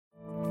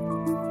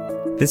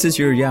This is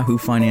your Yahoo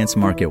Finance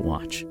Market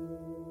Watch.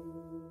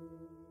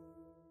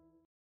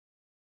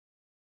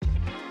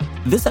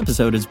 This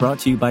episode is brought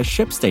to you by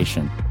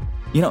ShipStation.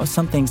 You know,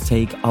 some things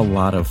take a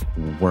lot of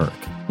work,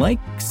 like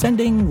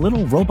sending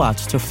little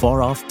robots to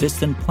far-off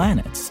distant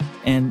planets.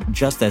 And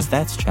just as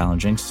that's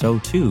challenging, so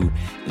too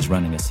is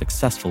running a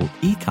successful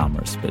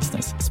e-commerce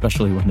business,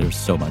 especially when there's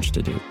so much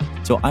to do.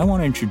 So I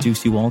want to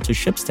introduce you all to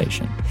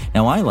ShipStation.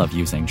 Now, I love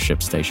using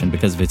ShipStation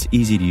because of its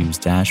easy-to-use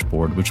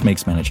dashboard, which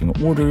makes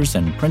managing orders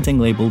and printing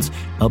labels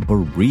a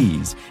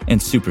breeze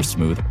and super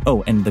smooth.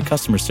 Oh, and the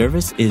customer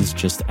service is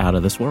just out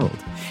of this world.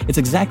 It's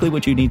exactly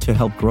what you need to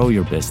help grow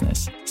your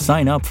business.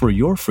 Sign up for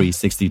your free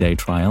 60-day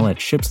trial at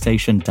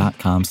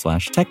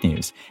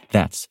shipstation.com/technews.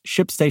 That's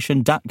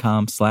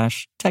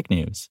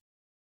shipstation.com/technews.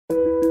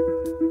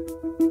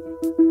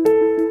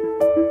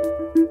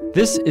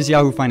 This is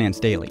Yahoo Finance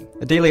Daily,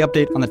 a daily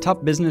update on the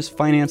top business,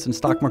 finance, and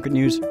stock market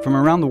news from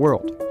around the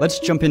world. Let's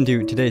jump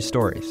into today's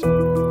stories.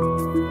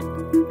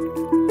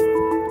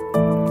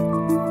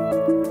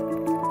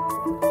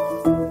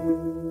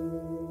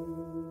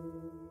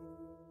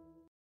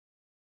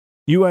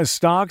 U.S.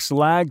 stocks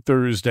lagged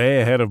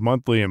Thursday ahead of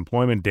monthly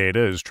employment data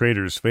as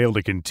traders failed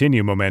to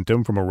continue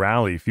momentum from a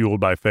rally fueled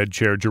by Fed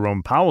Chair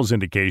Jerome Powell's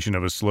indication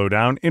of a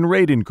slowdown in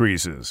rate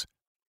increases.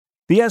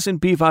 The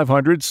S&P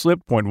 500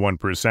 slipped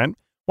 0.1%,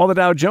 while the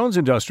Dow Jones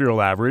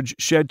Industrial Average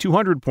shed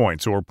 200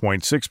 points, or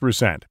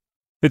 0.6%.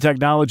 The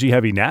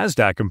technology-heavy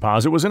Nasdaq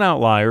Composite was an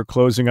outlier,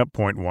 closing up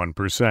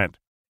 0.1%.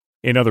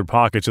 In other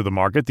pockets of the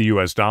market, the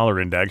U.S. dollar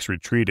index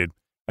retreated,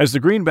 as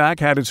the greenback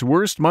had its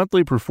worst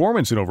monthly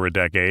performance in over a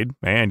decade,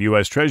 and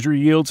U.S.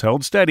 Treasury yields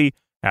held steady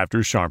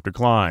after sharp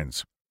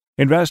declines.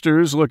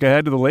 Investors look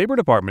ahead to the Labor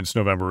Department's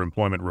November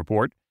employment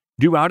report,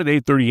 due out at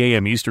 8:30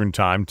 a.m. Eastern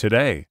Time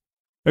today.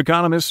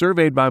 Economists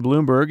surveyed by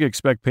Bloomberg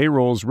expect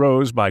payrolls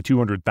rose by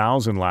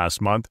 200,000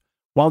 last month,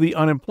 while the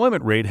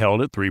unemployment rate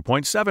held at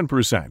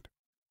 3.7%.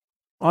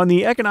 On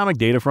the economic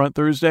data front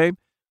Thursday,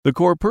 the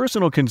core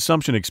personal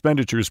consumption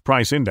expenditures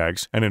price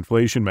index, an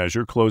inflation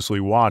measure closely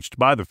watched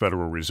by the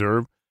Federal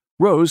Reserve,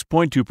 rose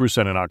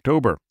 0.2% in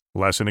October,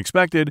 less than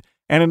expected,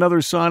 and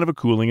another sign of a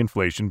cooling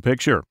inflation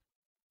picture.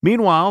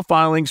 Meanwhile,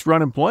 filings for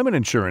unemployment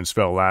insurance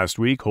fell last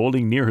week,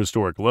 holding near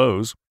historic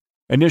lows.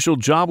 Initial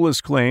jobless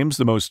claims,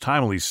 the most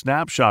timely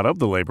snapshot of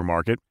the labor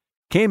market,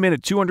 came in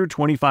at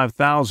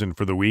 225,000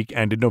 for the week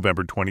ended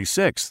November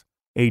 26th,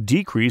 a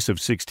decrease of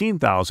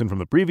 16,000 from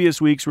the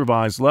previous week's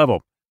revised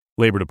level,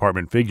 Labor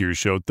Department figures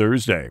showed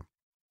Thursday.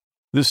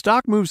 The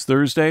stock moves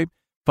Thursday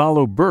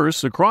follow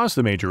bursts across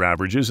the major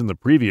averages in the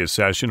previous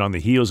session on the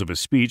heels of a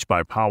speech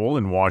by Powell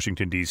in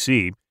Washington,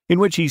 D.C., in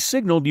which he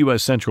signaled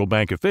U.S. central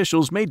bank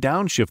officials may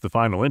downshift the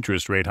final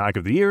interest rate hike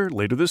of the year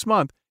later this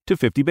month to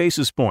 50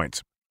 basis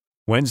points.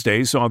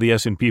 Wednesday saw the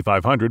S&P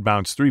 500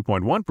 bounce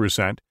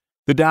 3.1%,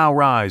 the Dow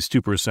rise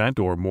 2%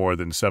 or more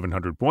than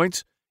 700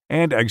 points,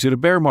 and exit a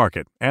bear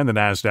market, and the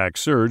Nasdaq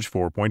surge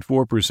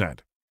 4.4%.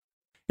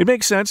 It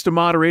makes sense to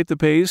moderate the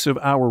pace of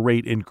our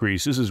rate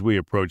increases as we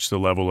approach the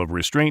level of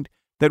restraint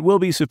that will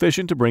be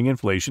sufficient to bring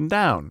inflation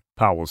down,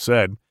 Powell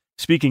said,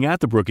 speaking at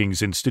the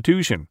Brookings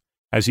Institution,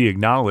 as he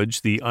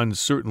acknowledged the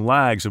uncertain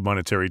lags of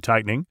monetary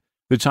tightening.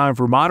 The time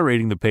for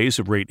moderating the pace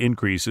of rate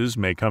increases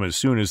may come as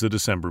soon as the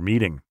December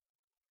meeting.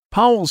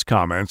 Powell's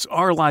comments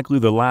are likely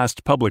the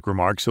last public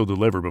remarks he'll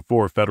deliver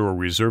before Federal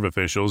Reserve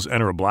officials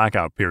enter a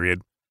blackout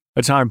period,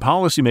 a time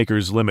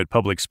policymakers limit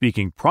public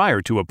speaking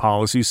prior to a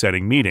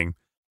policy-setting meeting,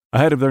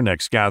 ahead of their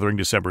next gathering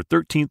December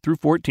 13th through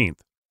 14th.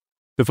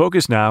 The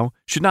focus now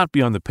should not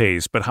be on the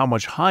pace, but how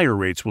much higher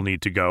rates will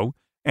need to go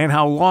and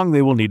how long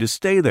they will need to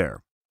stay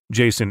there.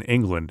 Jason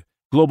England,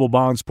 Global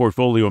Bonds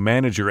Portfolio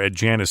Manager at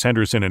Janus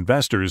Henderson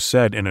Investors,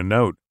 said in a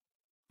note,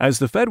 as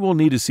the Fed will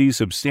need to see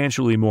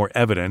substantially more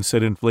evidence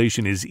that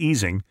inflation is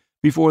easing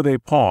before they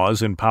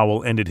pause, and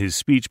Powell ended his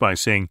speech by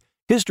saying,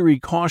 history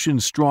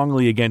cautions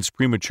strongly against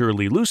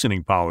prematurely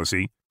loosening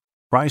policy.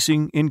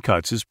 Pricing in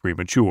cuts is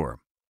premature.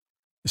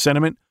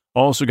 Sentiment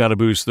also got a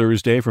boost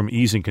Thursday from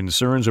easing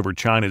concerns over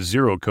China's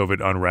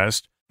zero-COVID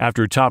unrest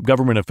after top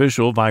government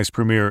official Vice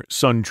Premier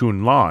Sun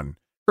Chunlan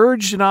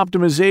urged an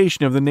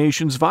optimization of the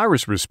nation's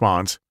virus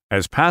response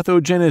as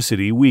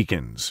pathogenicity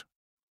weakens.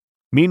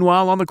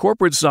 Meanwhile, on the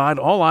corporate side,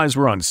 all eyes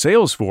were on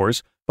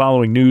Salesforce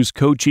following news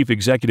co-chief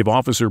executive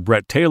officer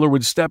Bret Taylor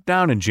would step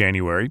down in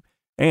January,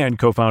 and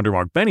co-founder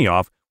Mark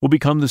Benioff will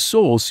become the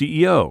sole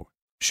CEO.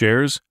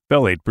 Shares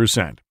fell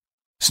 8%.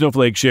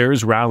 Snowflake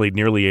shares rallied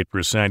nearly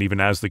 8% even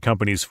as the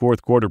company's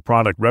fourth quarter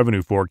product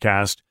revenue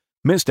forecast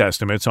missed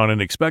estimates on an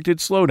expected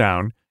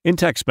slowdown in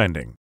tech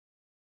spending.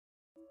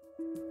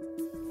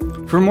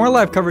 For more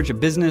live coverage of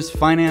business,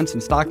 finance,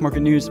 and stock market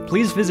news,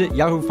 please visit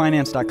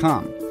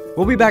yahoofinance.com.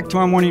 We'll be back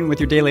tomorrow morning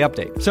with your daily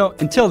update. So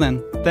until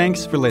then,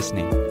 thanks for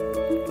listening.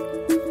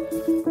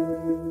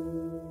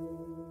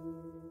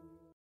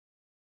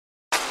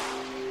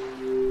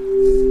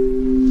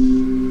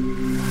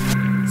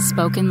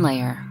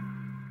 SpokenLayer.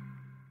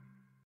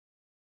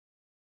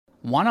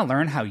 Want to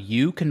learn how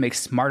you can make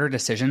smarter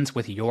decisions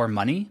with your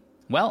money?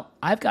 Well,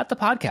 I've got the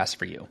podcast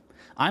for you.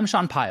 I'm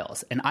Sean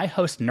Piles, and I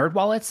host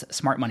NerdWallet's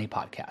Smart Money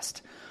Podcast.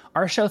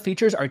 Our show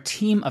features our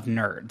team of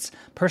nerds,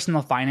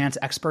 personal finance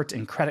experts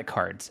in credit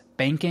cards,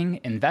 banking,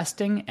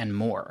 investing, and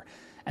more.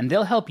 And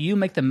they'll help you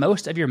make the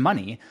most of your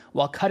money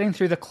while cutting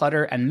through the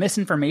clutter and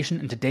misinformation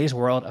in today's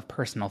world of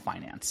personal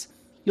finance.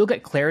 You'll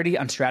get clarity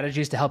on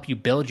strategies to help you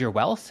build your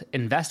wealth,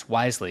 invest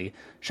wisely,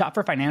 shop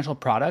for financial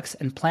products,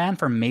 and plan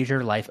for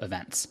major life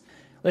events.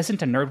 Listen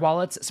to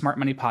NerdWallet's Smart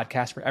Money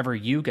Podcast wherever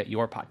you get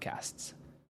your podcasts.